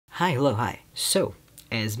Hi, hello, hi. So,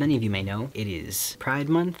 as many of you may know, it is Pride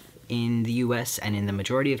Month in the US and in the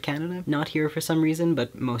majority of Canada. Not here for some reason,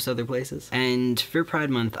 but most other places. And for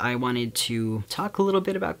Pride Month, I wanted to talk a little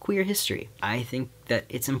bit about queer history. I think that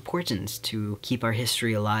it's important to keep our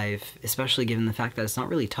history alive, especially given the fact that it's not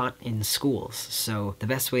really taught in schools. So the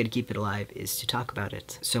best way to keep it alive is to talk about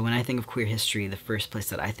it. So when I think of queer history, the first place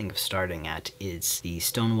that I think of starting at is the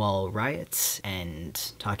Stonewall riots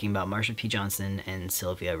and talking about Marsha P. Johnson and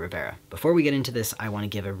Sylvia Rivera. Before we get into this, I want to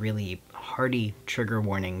give a really hearty trigger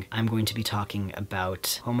warning. I'm going to be talking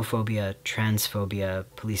about homophobia, transphobia,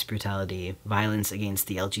 police brutality, violence against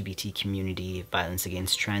the LGBT community, violence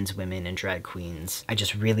against trans women and drag queens. I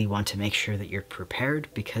just really want to make sure that you're prepared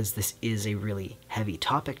because this is a really heavy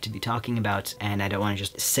topic to be talking about, and I don't want to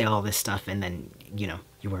just say all this stuff and then, you know,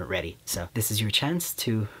 you weren't ready. So this is your chance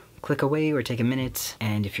to click away or take a minute,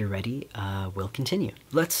 and if you're ready, we'll continue.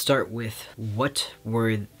 Let's start with what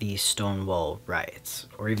were the Stonewall riots,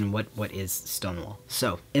 or even what is Stonewall.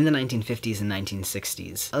 So, in the 1950s and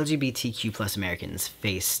 1960s, LGBTQ+ Americans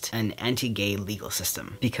faced an anti-gay legal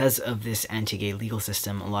system. Because of this anti-gay legal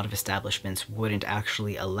system, a lot of establishments wouldn't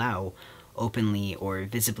actually allow openly or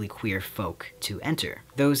visibly queer folk to enter.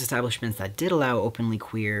 Those establishments that did allow openly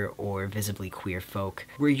queer or visibly queer folk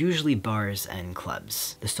were usually bars and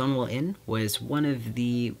clubs. The Stonewall Inn was one of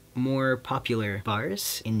the more popular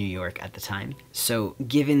bars in New York at the time. So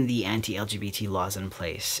given the anti-LGBT laws in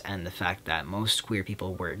place and the fact that most queer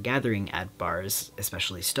people were gathering at bars,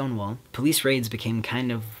 especially Stonewall, police raids became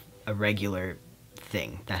kind of a regular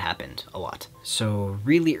thing that happened a lot. So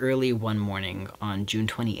really early one morning on June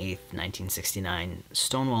 28th, 1969,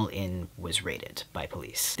 Stonewall Inn was raided by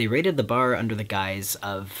police. They raided the bar under the guise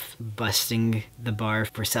of busting the bar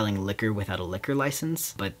for selling liquor without a liquor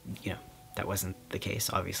license, but you know, that wasn't the case,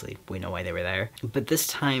 obviously. We know why they were there. But this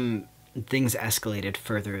time, things escalated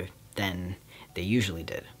further than they usually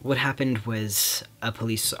did. What happened was a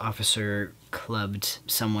police officer clubbed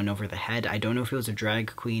someone over the head. I don't know if it was a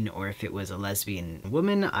drag queen or if it was a lesbian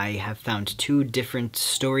woman. I have found two different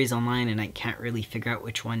stories online and I can't really figure out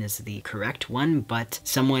which one is the correct one, but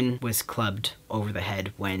someone was clubbed over the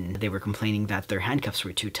head when they were complaining that their handcuffs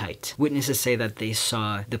were too tight. Witnesses say that they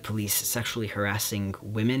saw the police sexually harassing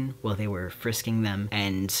women while they were frisking them,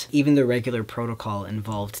 and even the regular protocol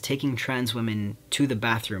involved taking trans women to the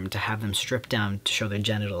bathroom to have them stripped down to show their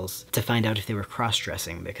genitals to find out if they were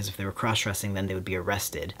cross-dressing, because if they were cross-dressing then they would be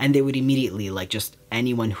arrested. And they would immediately, like, just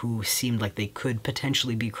anyone who seemed like they could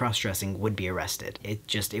potentially be cross-dressing would be arrested.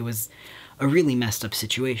 It was a really messed up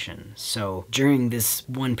situation. So during this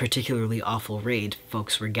one particularly awful raid,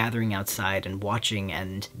 folks were gathering outside and watching,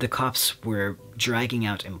 and the cops were dragging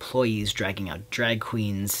out employees, dragging out drag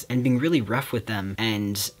queens, and being really rough with them.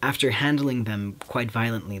 And after handling them quite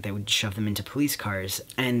violently, they would shove them into police cars.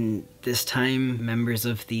 And this time, members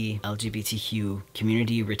of the LGBTQ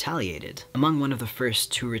community retaliated. Among one of the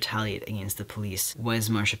first to retaliate against the police was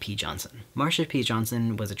Marsha P. Johnson. Marsha P.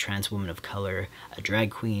 Johnson was a trans woman of color, a drag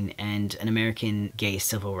queen, and an American gay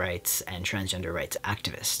civil rights and transgender rights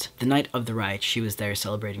activist. The night of the riot, she was there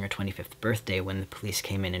celebrating her 25th birthday when the police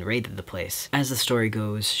came in and raided the place. As the story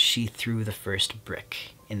goes, she threw the first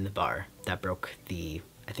brick in the bar that broke the,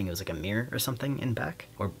 I think it was like a mirror or something in back,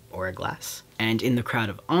 or a glass. And in the crowd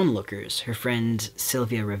of onlookers, her friend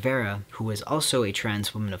Sylvia Rivera, who was also a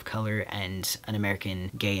trans woman of color and an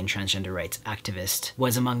American gay and transgender rights activist,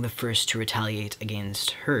 was among the first to retaliate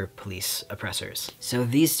against her police oppressors. So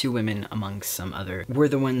these two women, amongst some other, were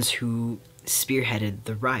the ones who spearheaded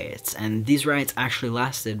the riots, and these riots actually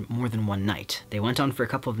lasted more than one night. They went on for a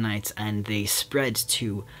couple of nights and they spread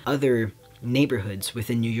to other neighborhoods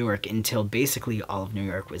within New York until basically all of New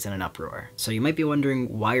York was in an uproar. So you might be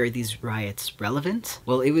wondering, why are these riots relevant?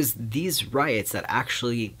 Well, it was these riots that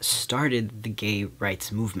actually started the gay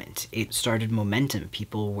rights movement. It started momentum.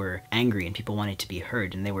 People were angry and people wanted to be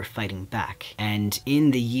heard and they were fighting back. And in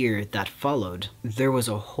the year that followed, there was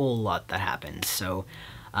a whole lot that happened. So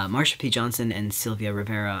Marsha P. Johnson and Sylvia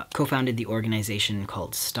Rivera co-founded the organization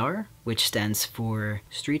called STAR, which stands for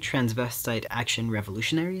Street Transvestite Action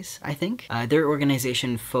Revolutionaries, I think. Their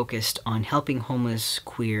organization focused on helping homeless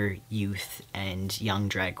queer youth and young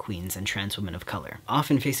drag queens and trans women of color.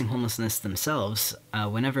 Often facing homelessness themselves,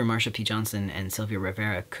 whenever Marsha P. Johnson and Sylvia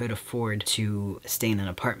Rivera could afford to stay in an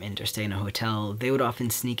apartment or stay in a hotel, they would often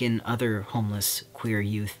sneak in other homeless queer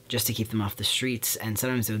youth just to keep them off the streets, and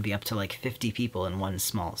sometimes it would be up to like 50 people in one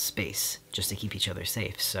small space just to keep each other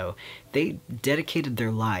safe. So they dedicated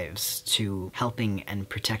their lives to helping and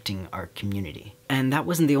protecting our community. And that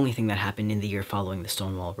wasn't the only thing that happened in the year following the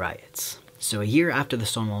Stonewall riots. So a year after the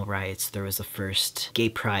Stonewall riots, there was the first Gay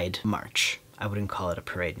Pride March. I wouldn't call it a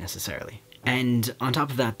parade necessarily. And on top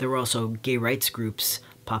of that, there were also gay rights groups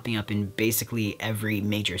popping up in basically every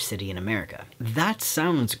major city in America. That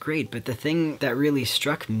sounds great, but the thing that really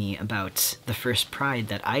struck me about the first Pride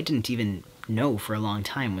that I didn't even know for a long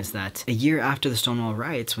time was that a year after the Stonewall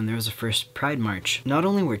riots, when there was a first Pride March, not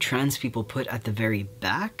only were trans people put at the very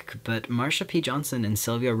back, but Marsha P. Johnson and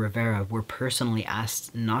Sylvia Rivera were personally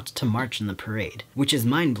asked not to march in the parade, which is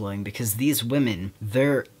mind-blowing because these women,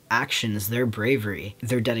 their actions, their bravery,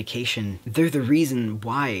 their dedication, they're the reason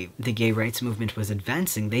why the gay rights movement was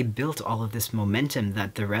advancing. They built all of this momentum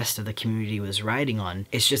that the rest of the community was riding on.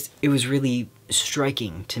 It was really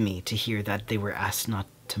striking to me to hear that they were asked not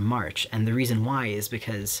to march, and the reason why is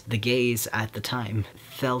because the gays at the time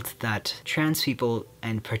felt that trans people,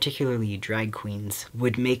 and particularly drag queens,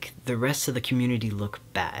 would make the rest of the community look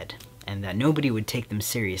bad, and that nobody would take them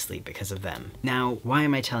seriously because of them. Now, why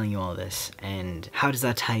am I telling you all this, and how does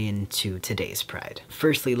that tie into today's Pride?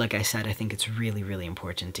 Firstly, like I said, I think it's really, really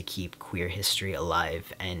important to keep queer history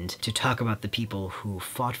alive and to talk about the people who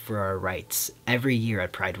fought for our rights. Every year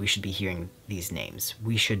at Pride, we should be hearing these names.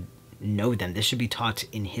 We should know them. This should be taught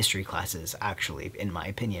in history classes, actually, in my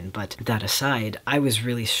opinion. But that aside, I was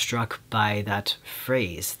really struck by that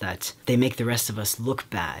phrase that they make the rest of us look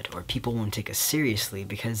bad, or people won't take us seriously,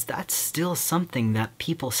 because that's still something that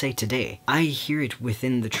people say today. I hear it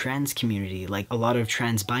within the trans community. Like, a lot of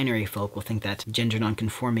trans-binary folk will think that gender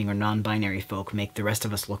non-conforming or non-binary folk make the rest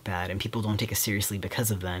of us look bad, and people don't take us seriously because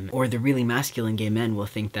of them. Or the really masculine gay men will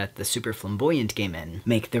think that the super flamboyant gay men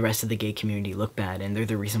make the rest of the gay community look bad, and they're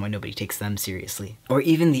the reason why nobody takes them seriously. Or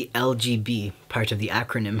even the LGB part of the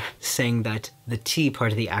acronym, saying that the T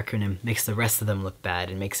part of the acronym makes the rest of them look bad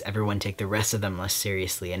and makes everyone take the rest of them less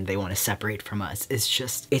seriously, and they want to separate from us.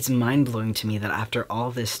 It's mind-blowing to me that after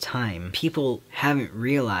all this time, people haven't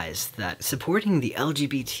realized that supporting the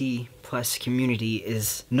LGBT plus community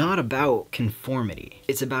is not about conformity.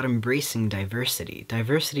 It's about embracing diversity.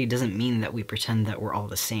 Diversity doesn't mean that we pretend that we're all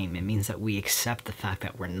the same. It means that we accept the fact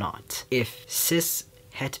that we're not. If cis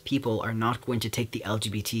het people are not going to take the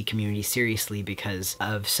LGBT community seriously because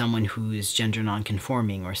of someone who's gender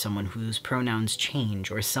non-conforming, or someone whose pronouns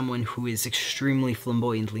change, or someone who is extremely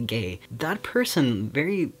flamboyantly gay, that person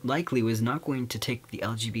very likely was not going to take the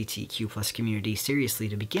LGBTQ plus community seriously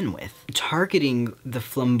to begin with. Targeting the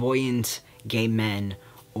flamboyant gay men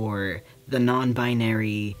or the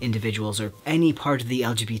non-binary individuals or any part of the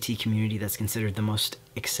LGBT community that's considered the most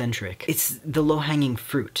eccentric, it's the low-hanging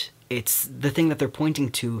fruit. It's the thing that they're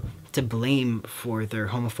pointing to blame for their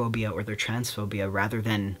homophobia or their transphobia, rather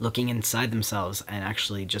than looking inside themselves and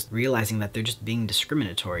actually just realizing that they're just being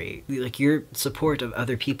discriminatory. Like, your support of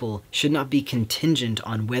other people should not be contingent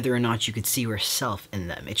on whether or not you could see yourself in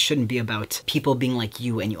them. It shouldn't be about people being like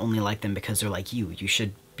you and you only like them because they're like you. You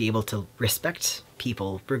should be able to respect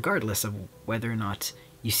people regardless of whether or not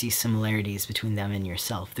you see similarities between them and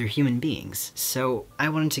yourself. They're human beings. So I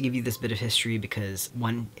wanted to give you this bit of history because,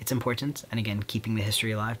 one, it's important, and again, keeping the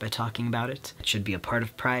history alive by talking about it. It should be a part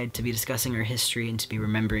of Pride to be discussing our history and to be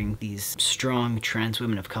remembering these strong trans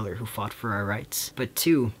women of color who fought for our rights. But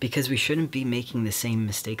two, because we shouldn't be making the same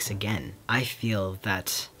mistakes again. I feel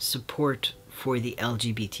that support for the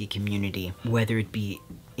LGBT community, whether it be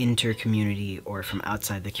inter-community or from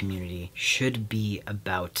outside the community, should be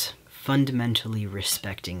about fundamentally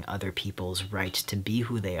respecting other people's right to be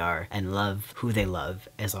who they are and love who they love,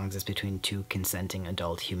 as long as it's between two consenting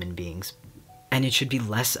adult human beings. And it should be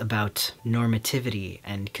less about normativity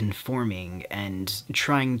and conforming and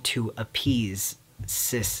trying to appease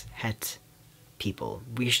cis-het people.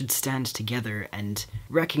 We should stand together and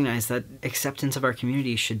recognize that acceptance of our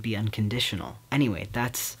community should be unconditional. Anyway,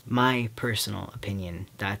 that's my personal opinion.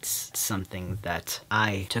 That's something that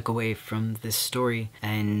I took away from this story,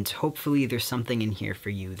 and hopefully there's something in here for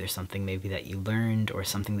you. There's something maybe that you learned, or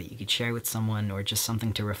something that you could share with someone, or just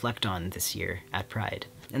something to reflect on this year at Pride.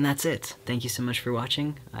 And that's it. Thank you so much for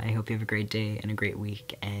watching. I hope you have a great day and a great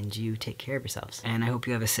week, and you take care of yourselves. And I hope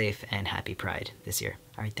you have a safe and happy Pride this year.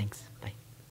 Alright, thanks. Bye.